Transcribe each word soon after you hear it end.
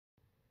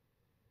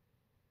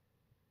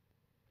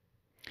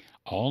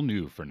All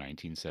new for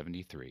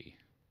 1973,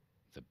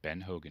 the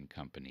Ben Hogan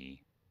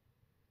Company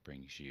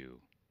brings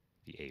you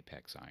the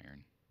Apex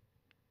iron.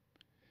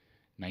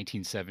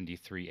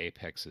 1973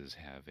 Apexes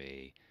have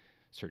a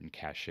certain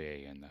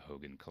cachet in the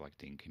Hogan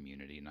collecting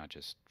community, not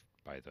just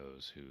by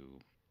those who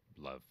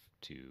love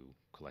to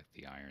collect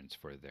the irons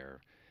for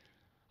their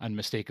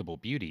unmistakable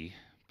beauty,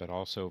 but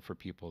also for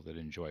people that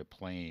enjoy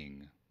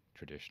playing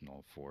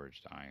traditional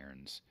forged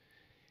irons.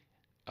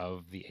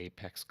 Of the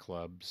Apex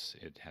clubs,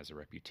 it has a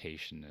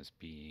reputation as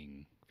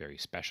being very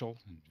special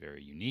and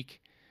very unique,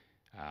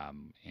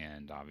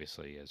 and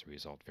obviously, as a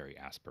result, very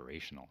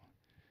aspirational.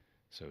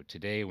 So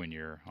today, when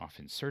you're off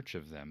in search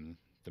of them,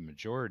 the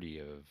majority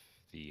of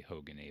the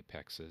Hogan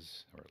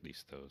Apexes, or at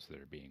least those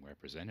that are being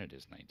represented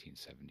as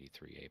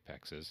 1973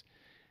 Apexes,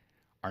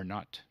 are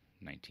not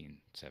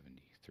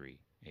 1973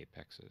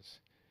 Apexes.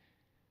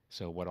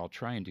 So what I'll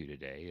try and do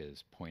today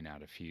is point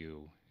out a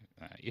few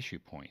issue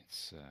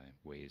points,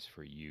 ways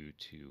for you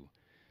to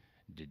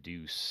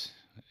deduce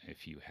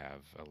if you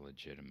have a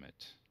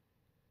legitimate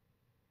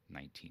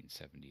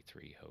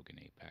 1973 Hogan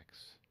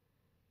Apex.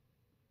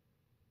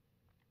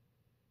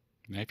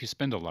 Now, if you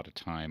spend a lot of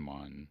time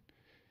on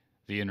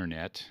the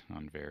internet,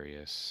 on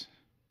various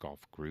golf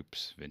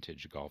groups,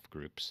 vintage golf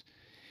groups,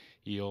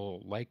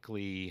 you'll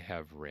likely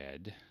have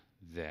read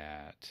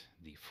that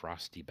the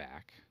frosty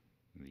back,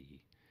 the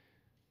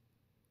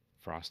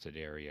frosted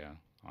area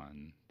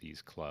on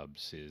these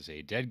clubs, is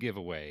a dead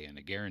giveaway and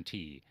a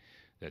guarantee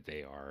that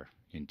they are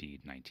indeed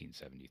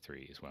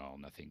 1973s. Well,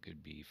 nothing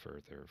could be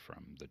further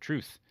from the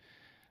truth.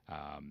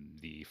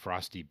 The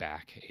frosty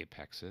back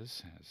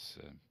apexes, as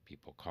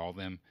people call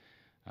them,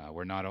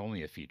 were not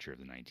only a feature of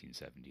the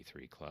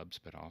 1973 clubs,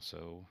 but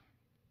also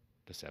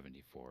the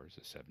 74s,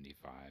 the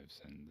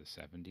 75s, and the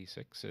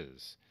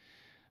 76s.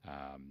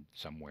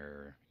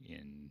 Somewhere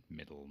in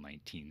middle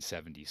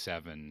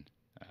 1977,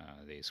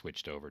 they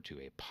switched over to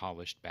a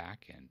polished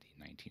back, and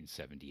the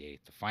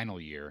 1978, the final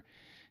year,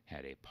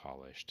 had a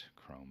polished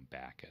chrome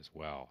back as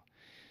well.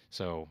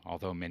 So,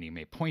 although many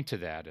may point to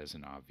that as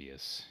an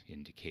obvious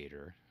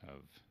indicator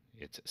of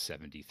its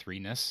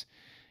 73ness,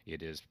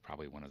 it is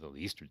probably one of the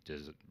least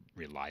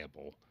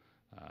reliable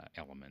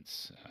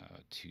elements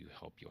to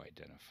help you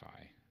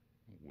identify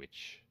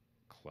which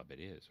club it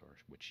is or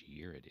which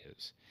year it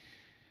is.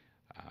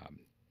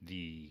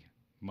 The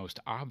most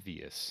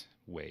obvious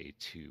way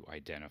to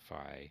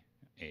identify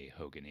a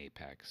Hogan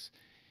Apex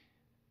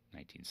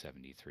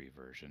 1973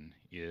 version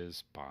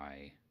is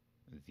by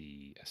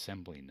the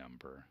assembly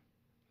number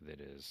that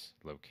is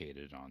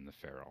located on the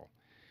ferrule.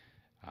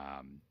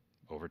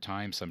 Over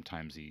time,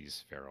 sometimes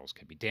these ferrules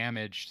can be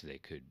damaged, they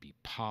could be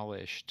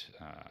polished,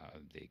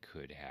 they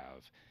could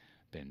have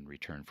been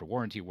returned for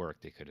warranty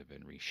work, they could have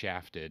been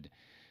reshafted.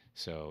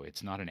 So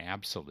it's not an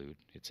absolute,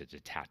 it's a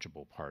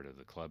detachable part of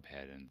the club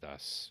head and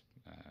thus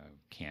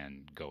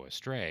can go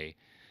astray,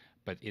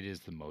 but it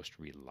is the most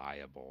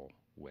reliable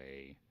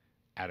way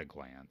at a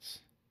glance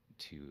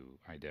to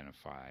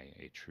identify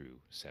a true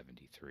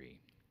 73.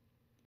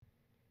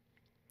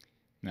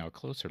 Now, a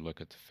closer look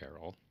at the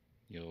ferrule,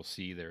 you'll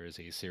see there is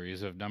a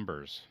series of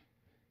numbers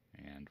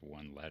and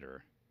one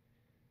letter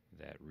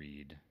that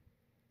read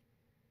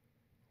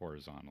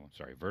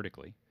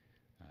vertically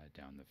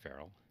down the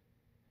ferrule.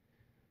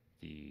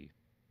 The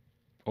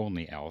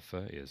only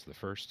alpha is the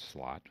first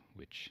slot,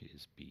 which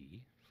is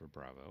B for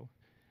Bravo.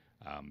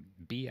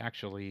 B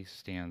actually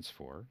stands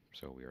for,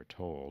 so we are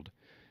told,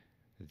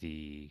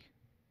 the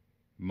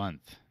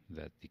month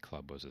that the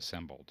club was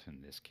assembled.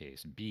 In this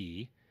case,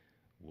 B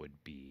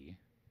would be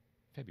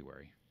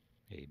February,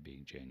 A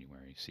being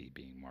January, C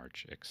being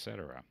March,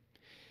 etc.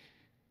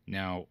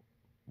 Now,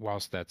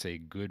 whilst that's a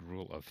good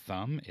rule of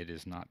thumb, it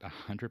is not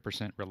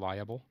 100%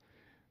 reliable,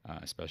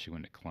 especially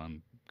when it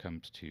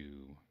comes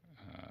to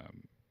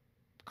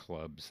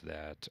clubs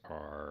that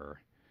are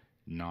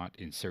not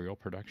in serial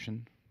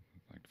production,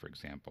 like, for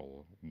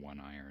example,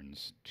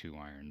 1-irons,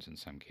 2-irons in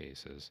some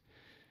cases,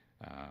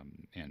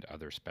 and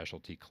other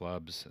specialty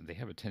clubs. They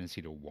have a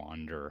tendency to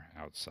wander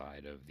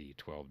outside of the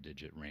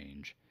 12-digit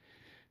range.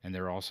 And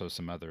there are also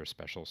some other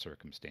special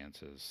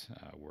circumstances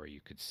where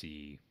you could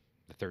see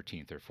the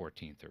 13th or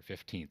 14th or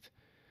 15th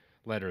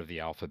letter of the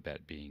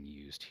alphabet being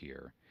used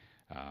here.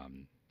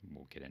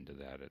 We'll get into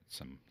that at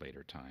some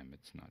later time.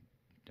 It's not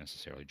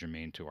necessarily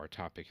germane to our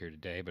topic here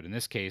today, but in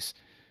this case,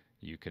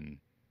 you can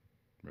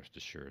rest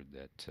assured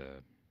that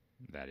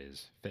that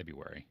is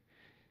February.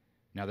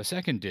 Now, the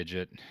second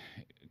digit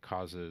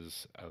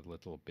causes a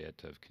little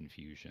bit of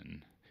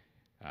confusion.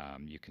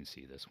 You can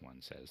see this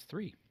one says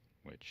 3,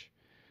 which,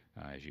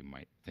 as you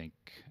might think,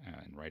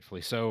 and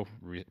rightfully so,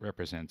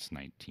 represents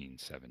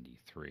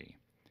 1973.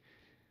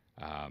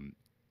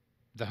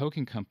 The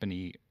Hogan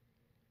Company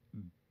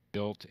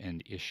built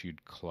and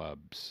issued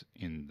clubs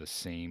in the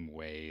same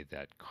way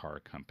that car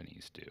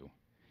companies do.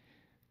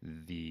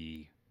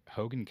 The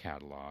Hogan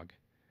catalog,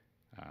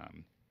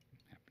 happen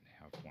to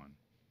have one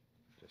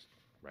just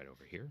right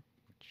over here,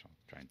 which I'll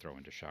try and throw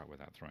into shot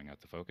without throwing out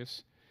the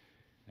focus.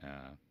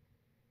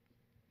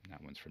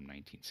 That one's from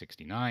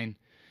 1969.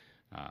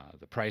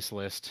 The price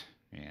list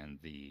and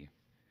the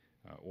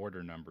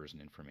order numbers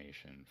and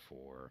information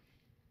for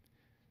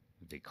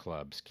the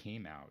clubs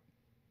came out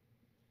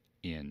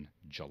in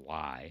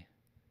July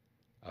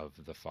of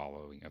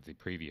the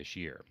previous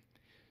year.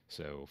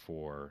 So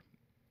for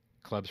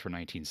clubs for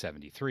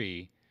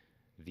 1973,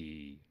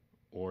 the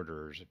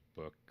orders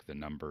book, the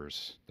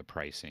numbers, the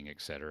pricing,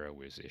 etc.,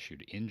 was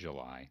issued in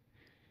July,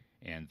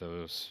 and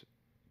those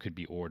could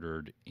be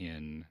ordered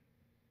in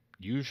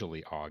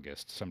usually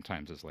August,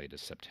 sometimes as late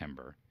as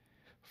September,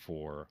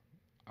 for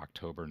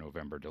October,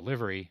 November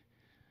delivery,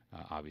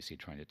 obviously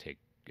trying to take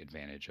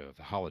advantage of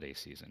the holiday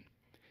season.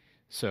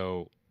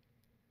 So,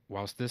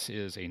 whilst this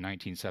is a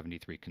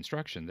 1973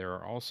 construction, there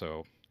are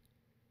also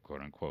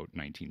quote unquote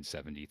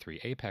 1973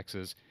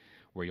 apexes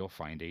where you'll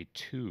find a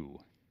 2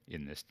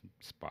 in this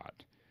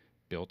spot,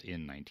 built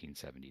in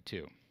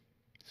 1972.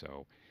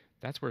 So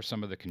that's where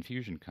some of the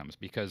confusion comes,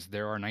 because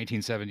there are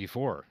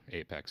 1974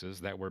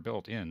 apexes that were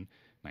built in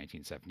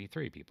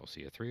 1973. People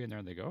see a 3 in there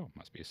and they go, oh,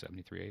 must be a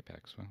 73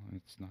 apex. Well,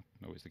 it's not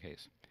always the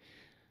case.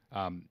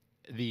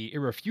 The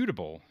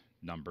irrefutable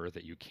number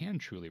that you can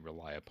truly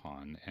rely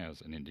upon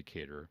as an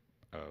indicator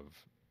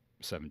of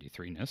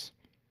 73ness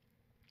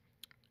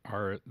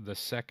are the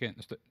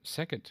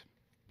second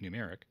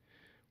numeric,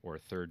 or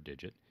third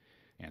digit,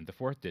 and the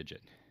fourth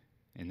digit.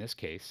 In this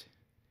case,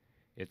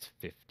 it's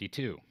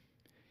 52.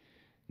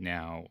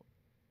 Now,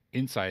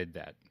 inside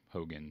that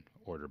Hogan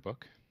order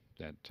book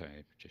that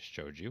I just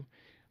showed you,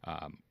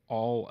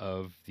 all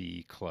of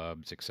the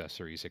clubs,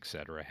 accessories,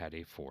 etc., had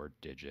a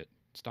 4-digit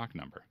stock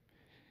number.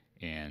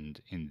 And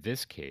in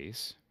this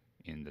case,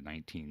 in the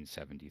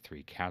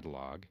 1973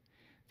 catalog,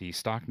 the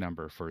stock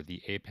number for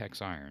the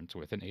Apex irons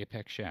with an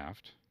Apex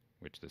shaft,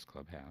 which this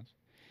club has,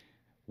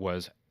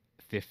 was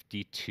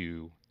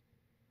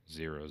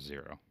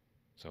 5200.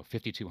 So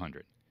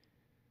 5200.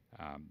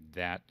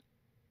 That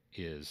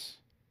is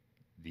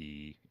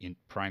the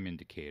prime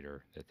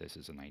indicator that this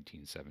is a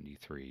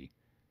 1973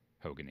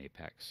 Hogan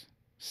Apex.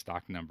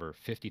 Stock number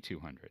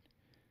 5200.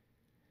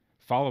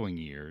 Following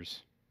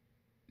years,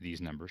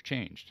 these numbers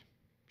changed.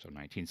 So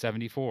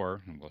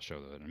 1974, and we'll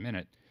show that in a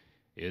minute,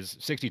 is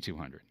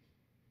 6200.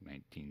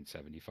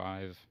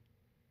 1975,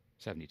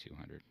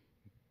 7200.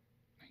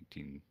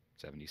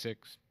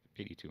 1976,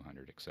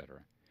 8200,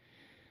 etc.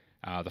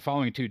 The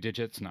following 2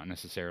 digits, not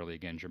necessarily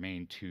again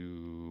germane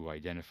to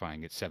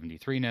identifying its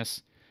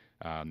 73ness,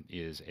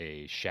 is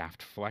a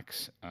shaft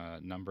flex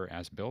number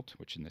as built,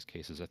 which in this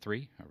case is a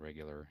 3, a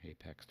regular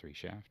Apex 3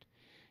 shaft,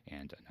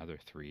 and another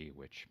 3,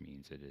 which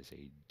means it is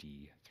a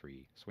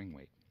D3 swing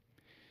weight.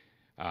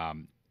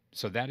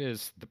 So that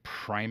is the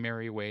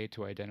primary way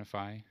to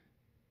identify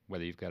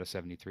whether you've got a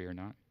 73 or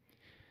not.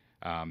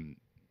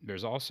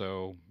 There's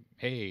also,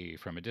 hey,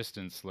 from a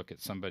distance, look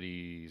at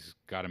somebody's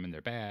got them in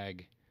their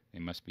bag. They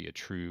must be a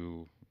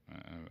true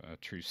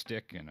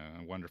stick and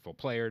a wonderful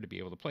player to be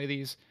able to play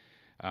these.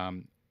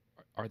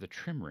 Are the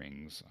trim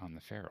rings on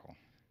the ferrule?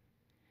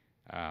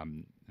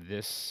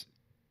 It's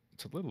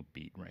a little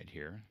beat right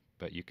here,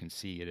 but you can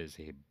see it is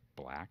a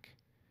black,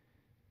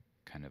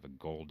 kind of a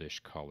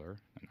goldish color,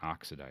 an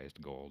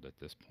oxidized gold at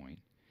this point,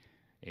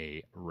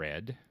 a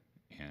red,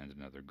 and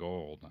another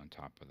gold on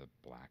top of the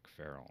black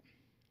ferrule.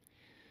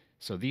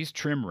 So these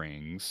trim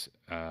rings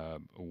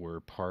were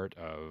part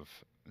of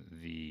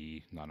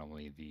not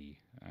only the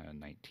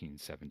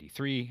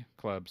 1973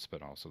 clubs,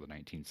 but also the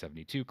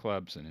 1972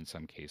 clubs, and in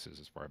some cases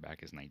as far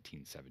back as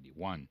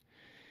 1971.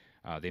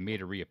 They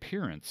made a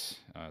reappearance,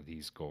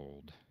 these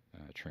gold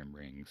trim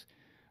rings.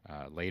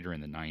 Later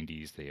in the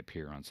 90s, they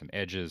appear on some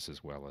edges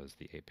as well as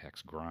the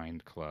Apex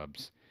grind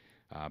clubs.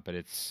 But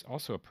it's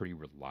also a pretty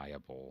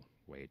reliable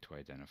way to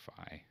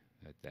identify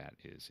that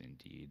is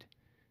indeed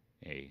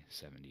a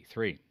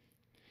 73.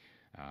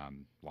 A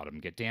lot of them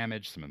get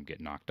damaged, some of them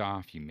get knocked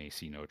off. You may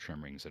see no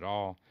trim rings at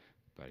all,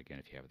 but again,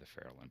 if you have the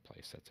ferrule in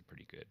place, that's a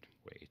pretty good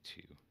way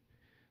to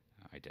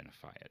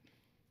identify it.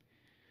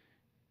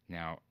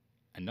 Now,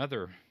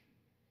 another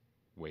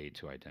way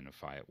to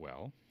identify it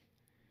well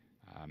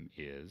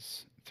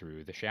is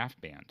through the shaft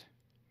band.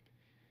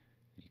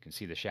 You can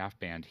see the shaft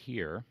band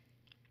here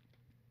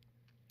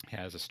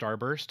has a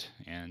starburst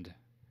and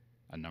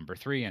a number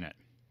 3 in it,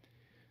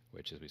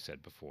 which, as we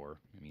said before,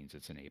 means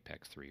it's an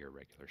Apex 3 or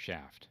regular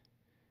shaft.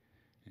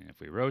 And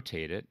if we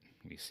rotate it,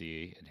 we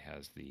see it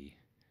has the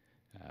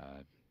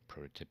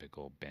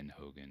prototypical Ben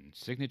Hogan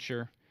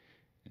signature,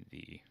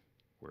 the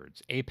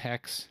words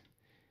Apex,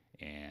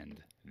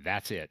 and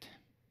that's it.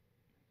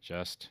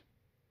 Just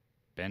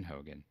Ben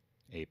Hogan,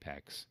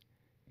 Apex,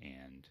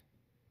 and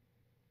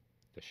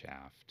the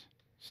shaft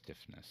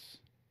stiffness.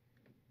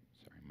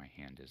 Sorry, my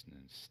hand isn't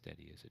as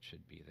steady as it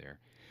should be there.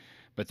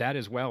 But that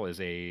as well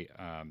is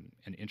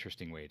an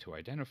interesting way to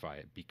identify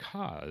it,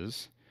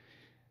 because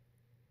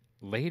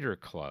later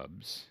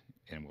clubs,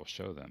 and we'll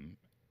show them,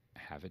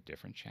 have a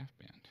different shaft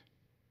band.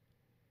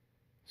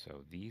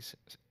 So these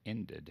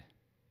ended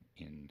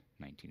in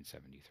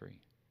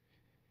 1973.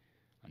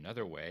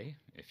 Another way,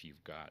 if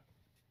you've got,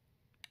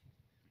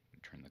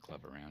 turn the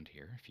club around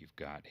here, if you've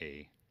got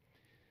a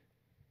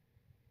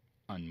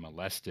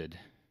unmolested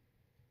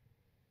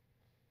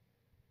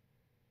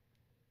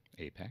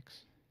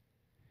apex.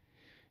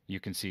 You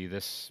can see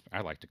this,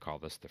 I like to call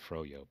this the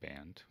froyo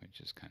band, which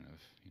is kind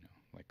of,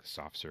 like a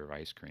soft serve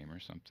ice cream or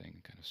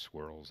something, kind of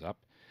swirls up.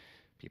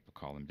 People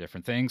call them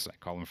different things. I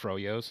call them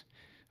froyos.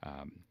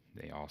 Um,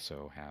 they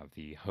also have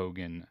the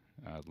Hogan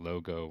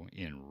logo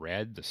in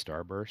red, the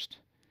starburst,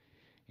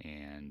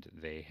 and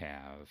they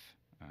have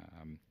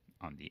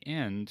on the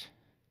end,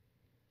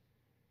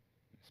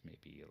 this may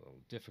be a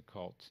little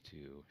difficult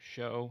to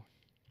show.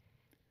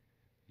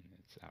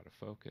 It's out of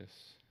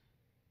focus.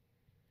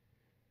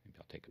 Maybe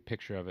I'll take a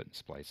picture of it and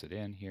splice it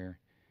in here.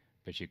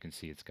 But you can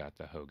see it's got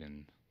the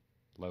Hogan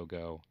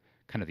logo,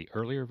 kind of the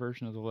earlier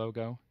version of the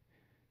logo,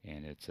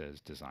 and it says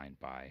designed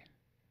by,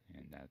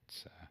 and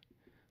that's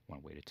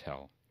one way to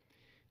tell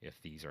if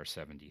these are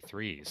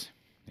 73s.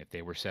 If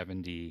they were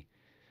 72s,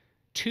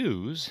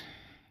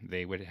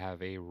 they would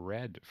have a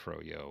red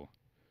froyo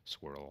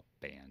swirl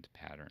band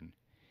pattern.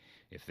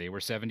 If they were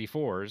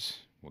 74s,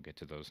 we'll get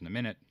to those in a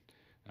minute,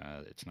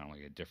 it's not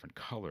only a different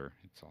color,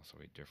 it's also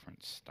a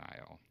different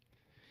style.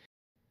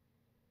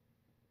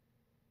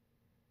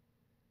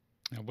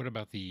 Now, what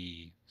about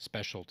the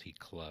specialty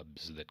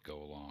clubs that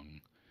go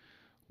along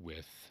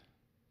with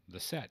the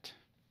set?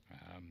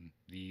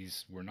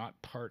 These were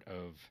not part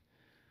of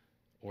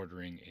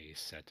ordering a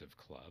set of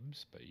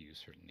clubs, but you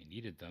certainly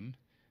needed them.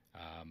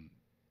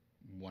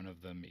 One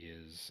of them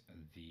is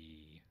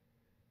the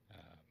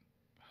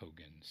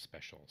Hogan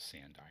Special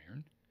Sand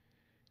Iron,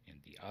 and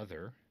the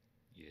other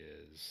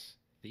is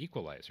the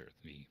equalizer,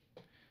 the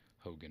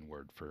Hogan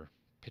word for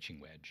pitching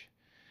wedge.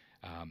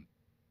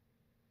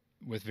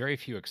 With very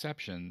few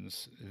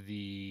exceptions,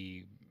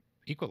 the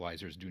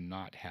equalizers do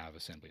not have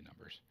assembly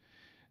numbers.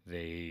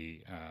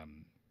 They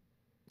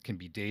can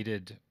be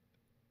dated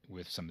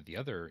with some of the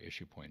other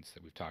issue points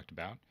that we've talked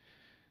about.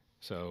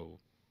 So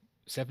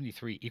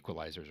 73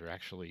 equalizers are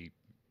actually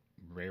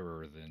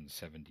rarer than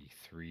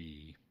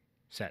 73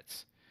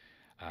 sets.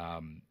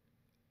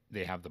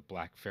 They have the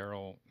black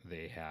ferrule,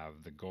 they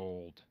have the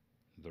gold,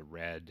 the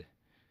red,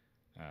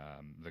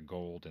 the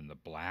gold and the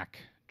black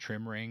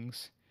trim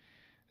rings.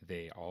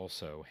 They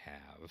also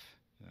have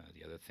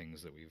the other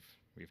things that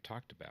we've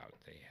talked about.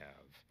 They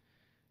have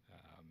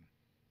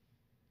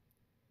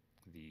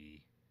the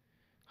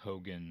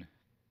Hogan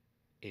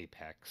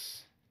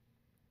Apex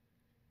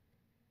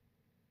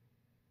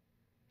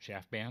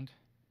shaft band,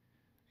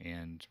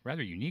 and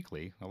rather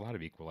uniquely, a lot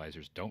of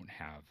equalizers don't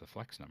have the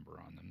flex number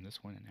on them.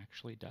 This one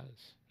actually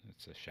does.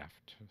 It's a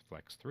Shaft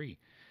Flex 3.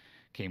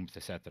 Came with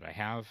the set that I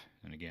have,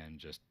 and again,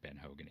 just Ben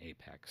Hogan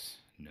Apex.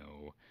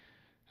 No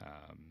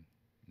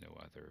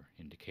other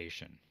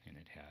indication, and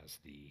it has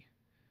the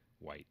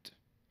white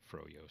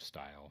froyo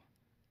style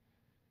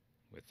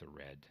with the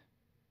red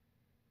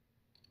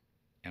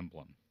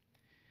emblem.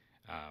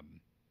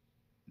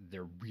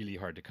 They're really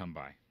hard to come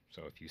by,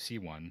 so if you see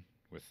one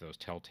with those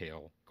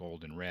telltale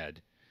gold and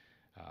red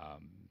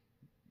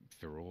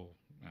ferrule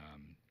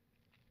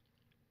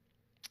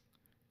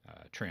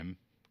trim,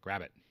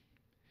 grab it.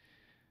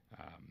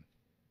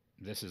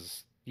 This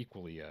is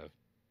equally a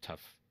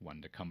tough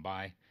one to come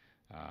by.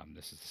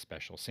 This is the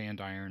special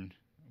sand iron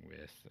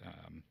with,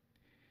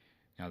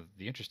 now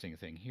the interesting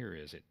thing here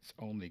is it's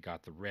only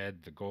got the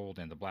red, the gold,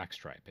 and the black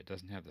stripe. It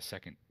doesn't have the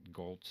second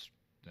gold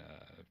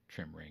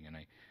trim ring, and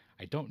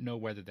I don't know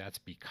whether that's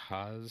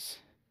because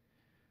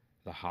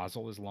the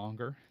hosel is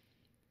longer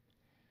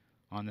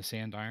on the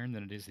sand iron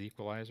than it is the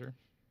equalizer.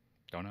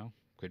 Don't know,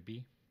 could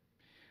be.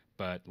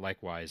 But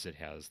likewise, it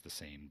has the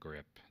same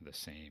grip, the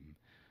same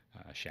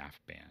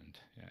shaft band,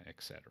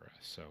 etc.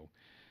 So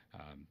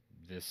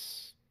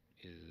this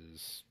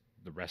is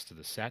the rest of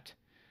the set.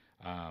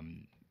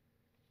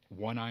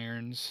 1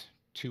 irons,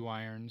 2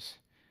 irons,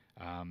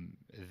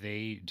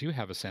 they do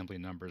have assembly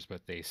numbers,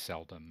 but they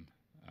seldom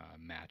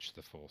match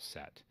the full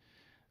set.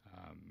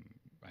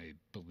 I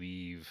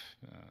believe,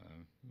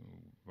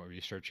 while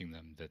researching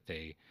them, that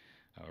they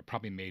are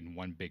probably made in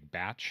one big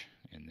batch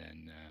and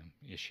then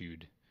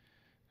issued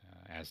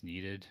as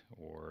needed,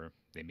 or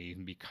they may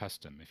even be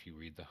custom. If you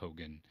read the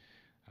Hogan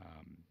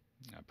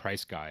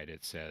price guide,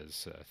 it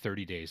says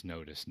 30 days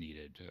notice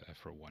needed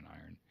for 1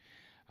 iron.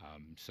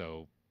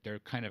 So they're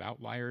kind of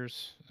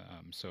outliers,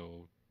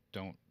 so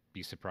don't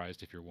be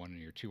surprised if your 1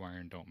 and your 2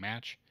 iron don't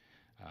match.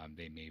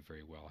 They may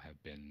very well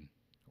have been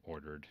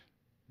ordered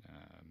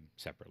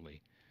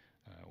separately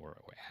or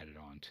added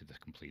on to the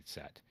complete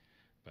set.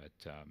 But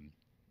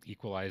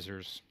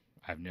equalizers,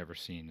 I've never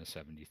seen a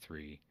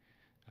 73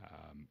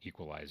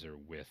 equalizer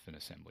with an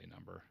assembly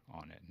number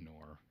on it,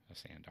 nor a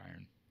sand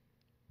iron.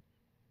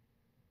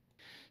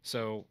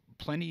 So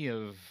plenty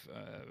of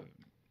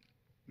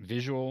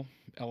visual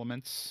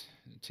elements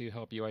to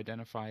help you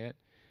identify it.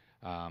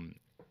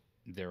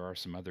 There are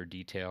some other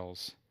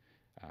details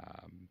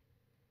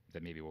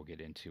that maybe we'll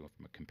get into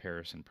from a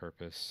comparison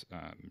purpose,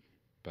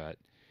 but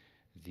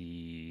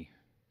the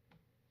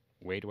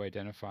way to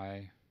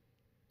identify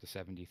the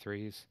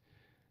 73s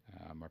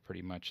are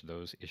pretty much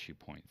those issue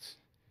points.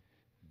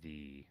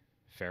 The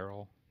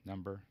ferrule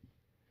number,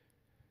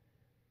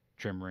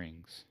 trim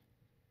rings,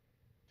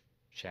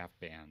 shaft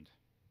band,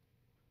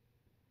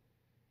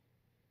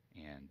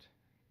 and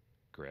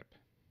grip.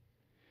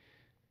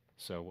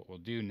 So what we'll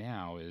do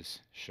now is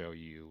show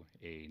you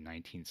a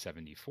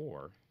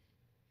 1974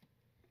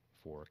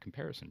 for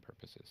comparison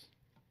purposes.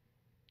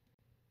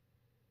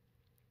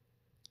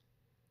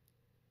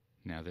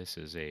 Now this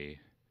is a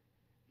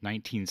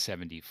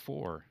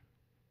 1974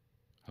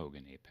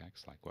 Hogan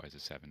Apex, likewise a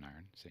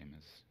 7-iron, same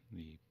as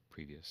the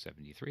previous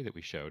 73 that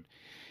we showed.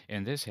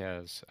 And this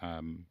has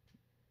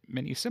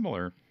many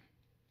similar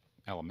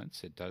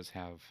elements. It does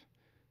have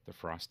the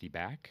frosty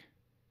back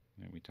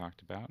that we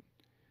talked about.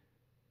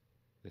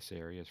 This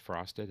area is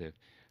frosted.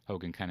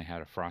 Hogan kind of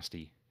had a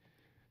frosty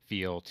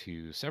feel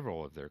to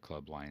several of their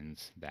club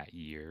lines that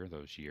year,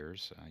 those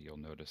years. You'll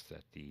notice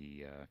that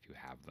if you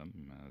have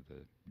them,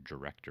 the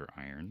director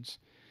irons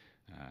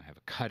have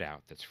a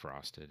cutout that's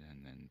frosted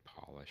and then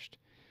polished.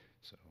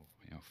 So,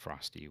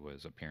 frosty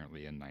was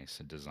apparently a nice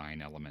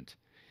design element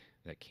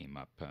that came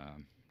up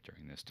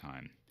during this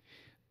time.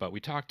 But we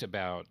talked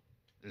about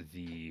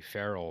the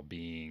ferrule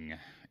being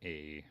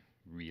a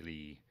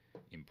really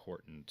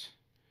important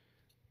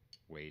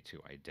way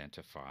to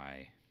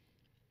identify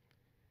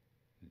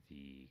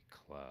the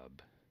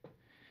club.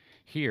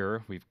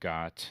 Here we've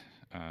got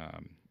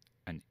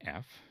an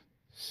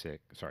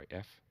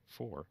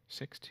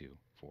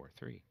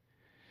F46243.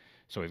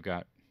 So we've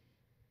got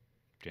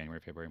January,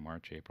 February,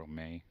 March, April,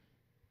 May,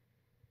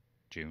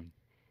 June.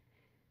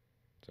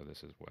 So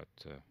this is what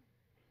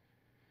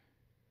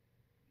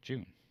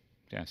June.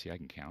 Yeah, see, I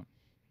can count.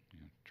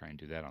 Try and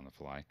do that on the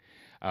fly.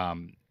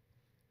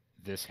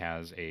 This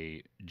has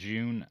a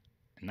June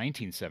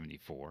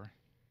 1974,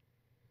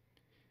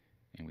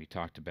 and we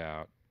talked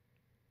about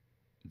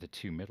the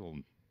two middle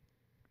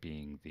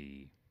being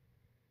the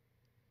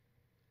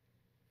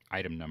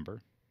item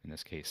number, in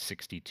this case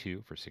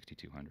 62 for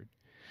 6200,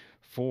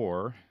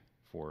 4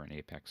 for an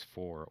Apex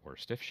 4 or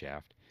stiff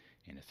shaft,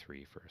 and a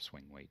 3 for a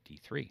swing weight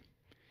D3.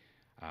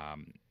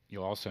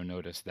 You'll also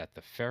notice that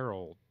the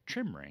ferrule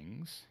trim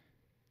rings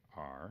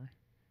are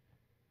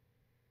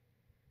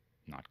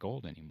not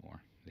gold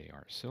anymore. They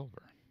are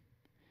silver.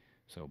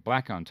 So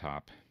black on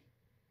top,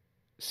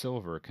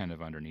 silver kind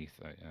of underneath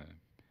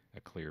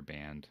a clear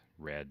band,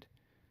 red,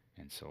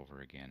 and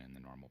silver again in the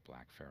normal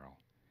black ferrule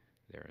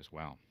there as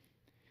well.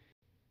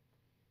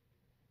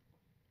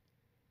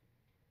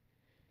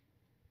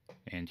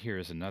 And here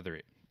is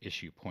another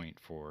issue point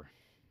for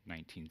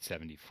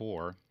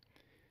 1974.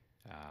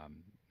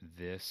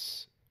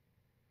 This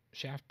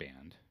shaft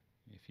band,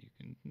 if you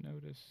can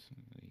notice,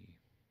 the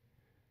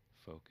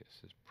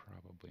focus is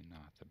probably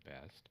not the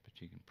best,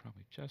 but you can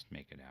probably just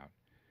make it out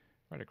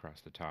right across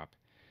the top.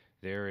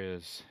 There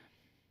is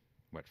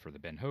what for the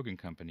Ben Hogan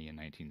Company in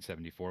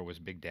 1974 was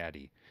Big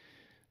Daddy.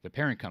 The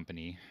parent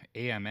company,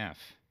 AMF,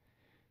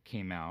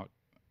 came out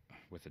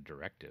with a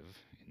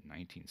directive in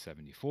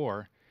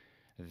 1974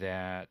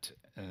 that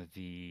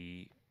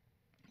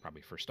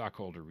probably for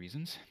stockholder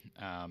reasons,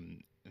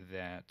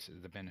 that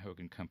the Ben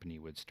Hogan Company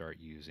would start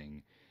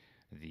using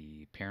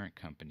the parent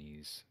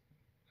company's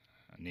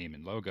name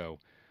and logo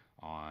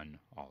on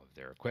all of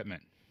their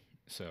equipment.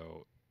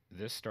 So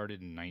this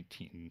started in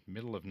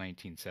middle of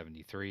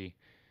 1973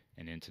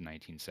 and into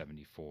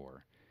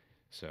 1974.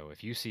 So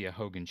if you see a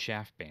Hogan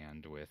shaft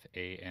band with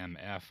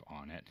AMF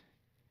on it,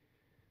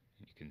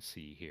 you can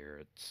see here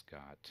it's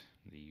got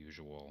the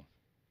usual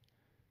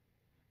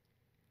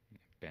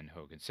Ben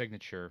Hogan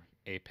signature,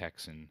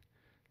 Apex in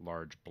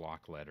large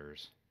block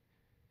letters,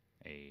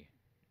 a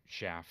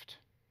shaft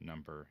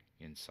number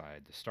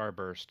inside the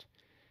starburst,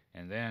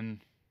 and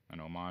then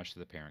an homage to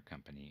the parent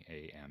company,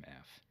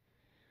 AMF.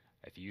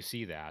 If you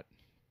see that,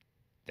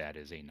 that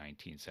is a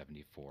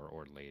 1974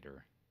 or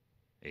later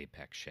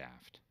Apex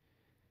shaft.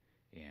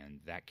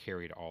 And that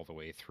carried all the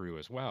way through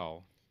as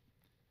well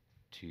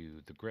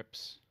to the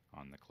grips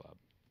on the club.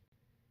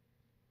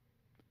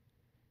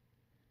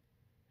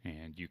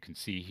 And you can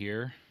see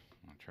here,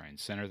 I'll try and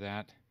center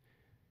that,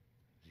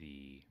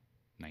 the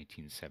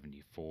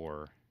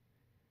 1974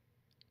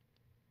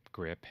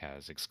 grip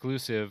has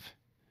exclusive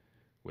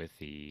with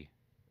the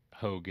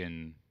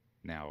Hogan,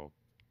 now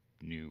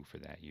new for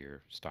that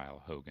year,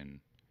 style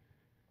Hogan.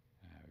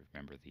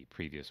 Remember the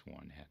previous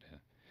one had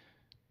a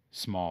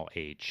small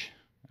H,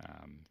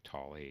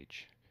 tall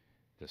H.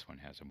 This one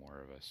has a more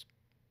of a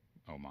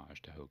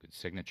homage to Hogan's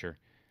signature.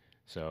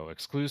 So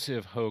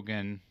exclusive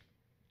Hogan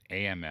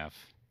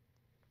AMF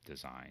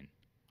design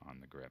on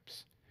the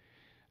grips.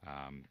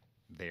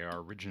 They are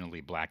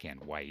originally black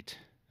and white.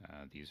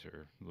 These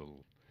are a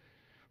little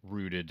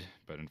rooted,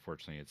 but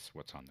unfortunately it's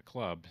what's on the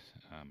club.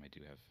 I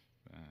do have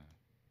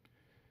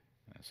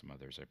some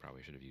others I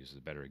probably should have used as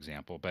a better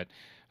example, but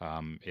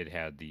it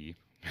had,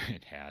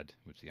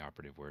 which is the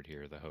operative word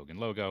here, the Hogan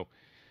logo,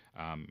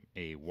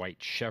 a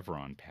white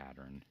chevron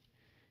pattern,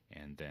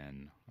 and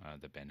then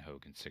the Ben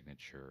Hogan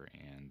signature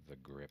and the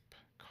grip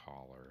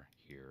collar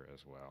here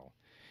as well.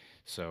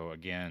 So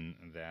again,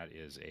 that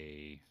is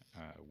a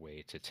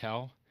way to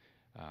tell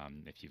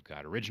if you've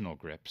got original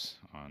grips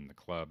on the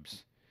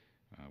clubs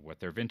what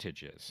their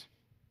vintage is.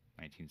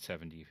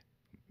 1970,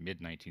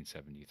 mid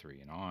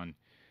 1973 and on,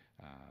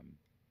 um,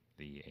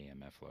 the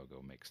AMF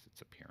logo makes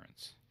its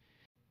appearance.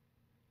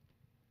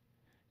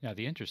 Now,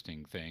 the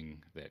interesting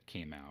thing that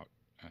came out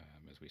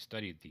as we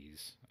studied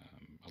these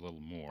a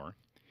little more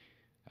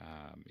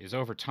is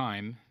over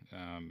time,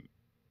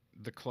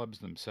 the clubs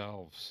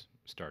themselves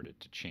started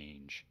to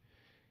change,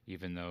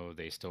 even though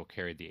they still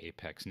carried the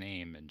Apex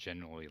name and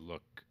generally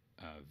look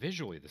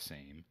visually the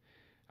same.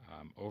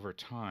 Over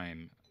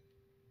time,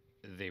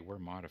 they were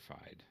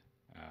modified,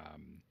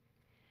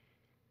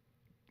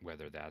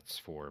 whether that's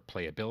for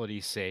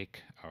playability's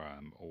sake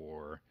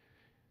or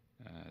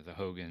the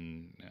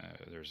Hogan.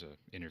 There's an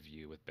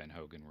interview with Ben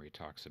Hogan where he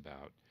talks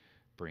about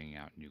bringing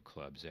out new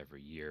clubs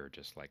every year,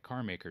 just like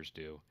car makers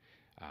do.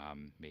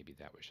 Maybe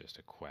that was just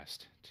a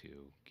quest to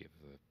give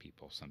the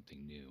people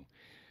something new.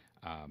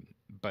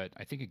 But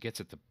I think it gets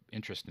at the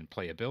interest and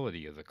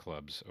playability of the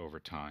clubs over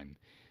time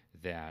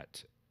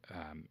that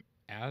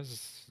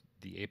as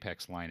the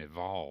Apex line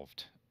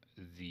evolved,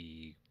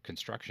 the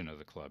construction of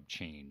the club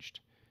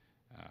changed.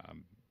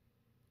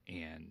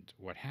 And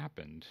what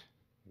happened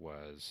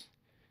was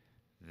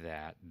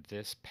that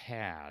this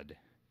pad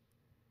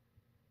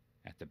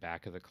at the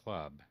back of the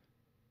club,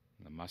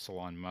 the muscle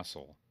on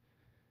muscle,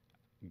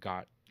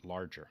 got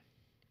larger.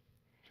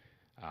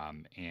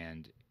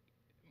 And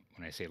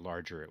when I say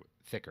larger,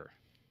 thicker.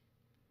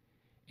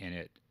 And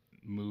it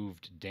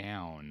moved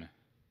down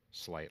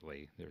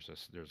slightly. There's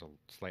a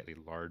slightly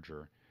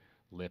larger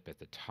lip at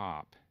the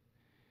top.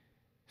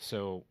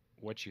 So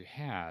what you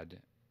had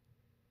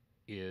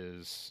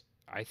is,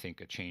 I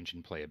think, a change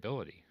in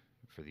playability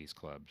for these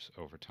clubs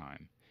over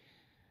time.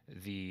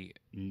 The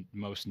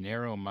most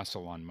narrow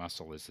muscle on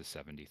muscle is the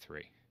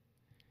 73.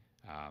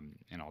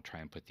 And I'll try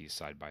and put these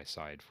side by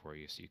side for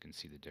you so you can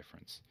see the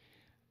difference.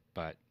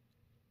 But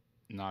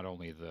not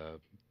only the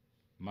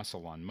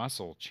muscle on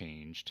muscle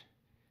changed,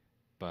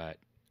 but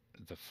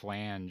the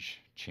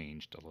flange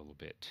changed a little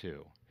bit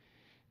too.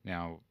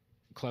 Now,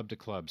 club to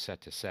club,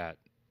 set to set,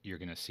 you're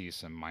going to see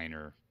some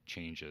minor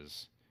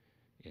changes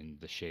in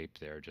the shape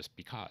there just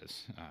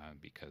because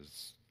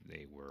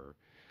they were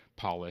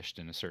polished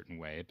in a certain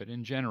way. But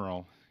in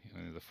general,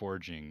 the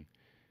forging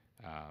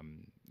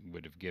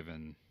would have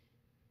given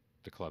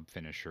the club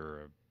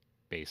finisher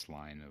a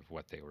baseline of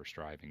what they were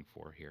striving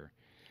for here.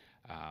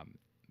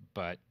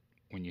 But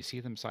when you see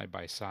them side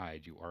by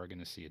side, you are going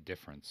to see a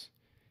difference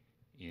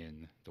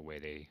in the way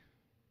they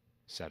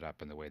set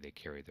up and the way they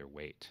carry their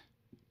weight.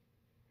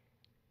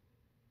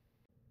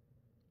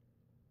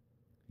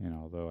 And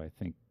although I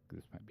think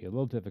this might be a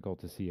little difficult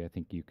to see, I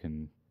think you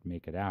can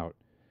make it out.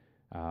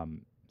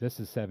 This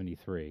is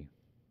 73.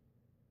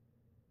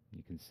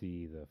 You can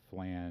see the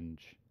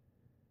flange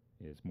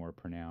is more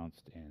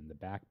pronounced and the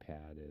back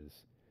pad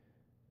is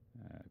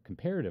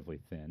comparatively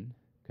thin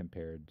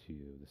compared to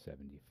the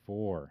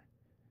 74.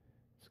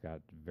 It's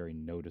got very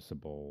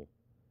noticeable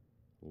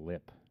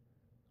lip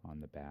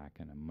on the back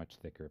and a much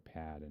thicker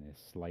pad and a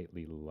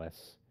slightly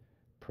less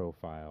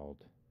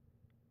profiled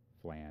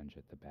flange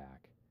at the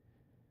back.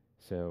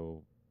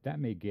 So that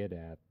may get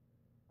at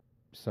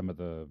some of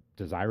the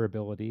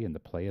desirability and the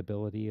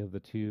playability of the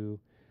two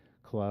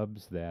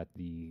clubs that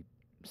the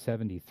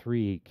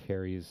 73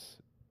 carries.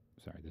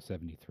 Sorry, the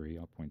 73,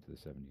 I'll point to the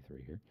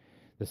 73 here.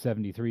 The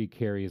 73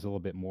 carries a little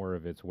bit more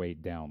of its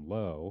weight down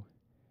low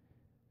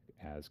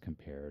as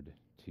compared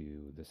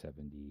to the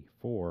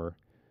 74,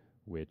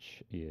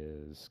 which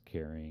is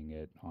carrying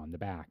it on the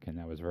back. And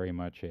that was very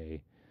much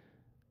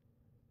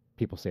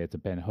people say it's a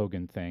Ben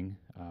Hogan thing.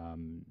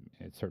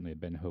 It's certainly a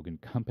Ben Hogan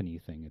company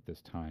thing at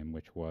this time,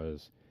 which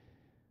was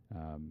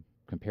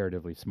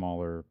comparatively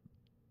smaller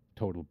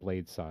total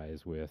blade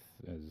size with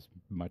as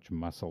much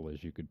muscle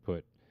as you could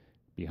put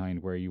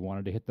behind where you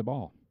wanted to hit the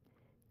ball.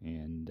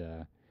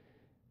 And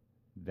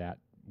that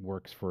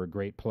works for a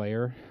great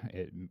player.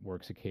 It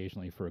works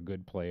occasionally for a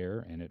good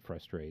player, and it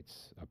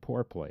frustrates a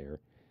poor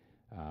player.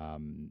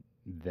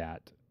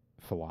 That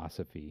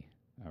philosophy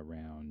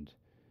around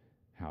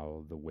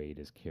how the weight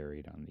is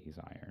carried on these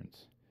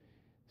irons.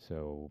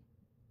 So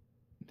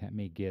that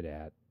may get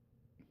at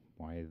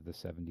why the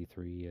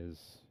 73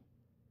 is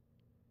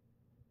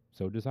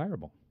so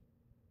desirable.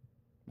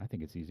 I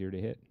think it's easier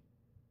to hit.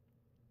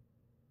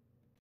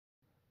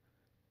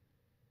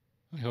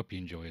 I hope you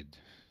enjoyed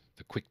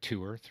the quick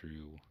tour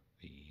through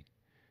the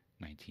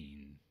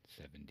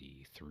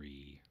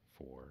 1973,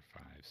 4,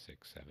 5,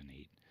 6, 7,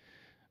 8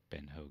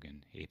 Ben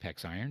Hogan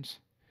Apex irons.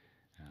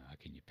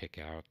 Can you pick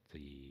out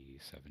the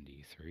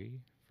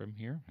 73 from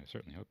here? I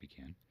certainly hope you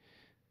can.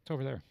 It's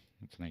over there.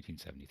 It's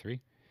 1973,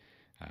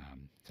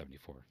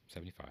 74,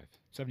 75,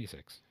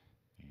 76.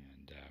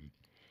 And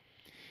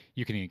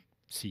you can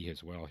see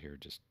as well here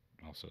just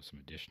also some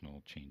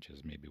additional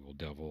changes. Maybe we'll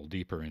delve a little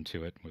deeper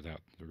into it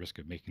without the risk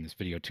of making this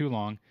video too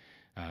long.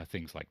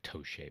 Things like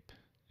toe shape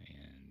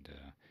and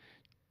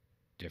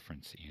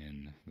difference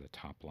in the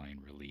top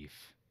line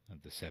relief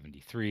of the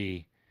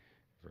 73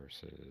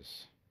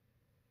 versus,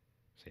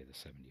 say, the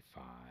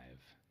 75,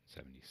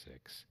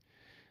 76,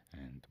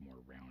 and the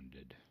more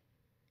rounded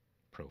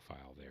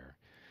profile there.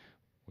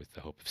 with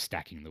the hope of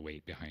stacking the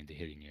weight behind the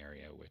hitting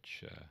area,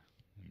 which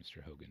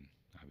Mr. Hogan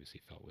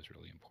obviously felt was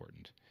really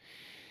important.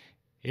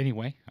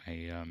 Anyway,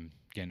 I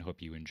again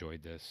hope you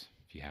enjoyed this.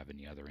 If you have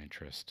any other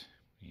interest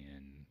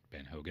in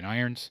Ben Hogan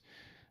irons,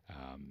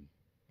 um,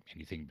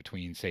 anything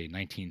between, say,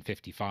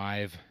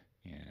 1955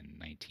 and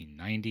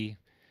 1990,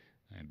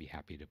 I'd be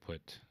happy to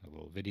put a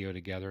little video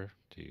together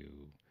to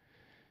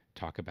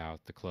talk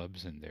about the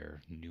clubs and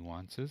their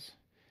nuances.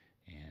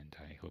 And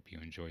I hope you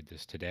enjoyed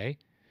this today,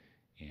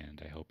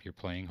 and I hope you're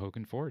playing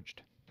Hogan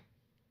Forged.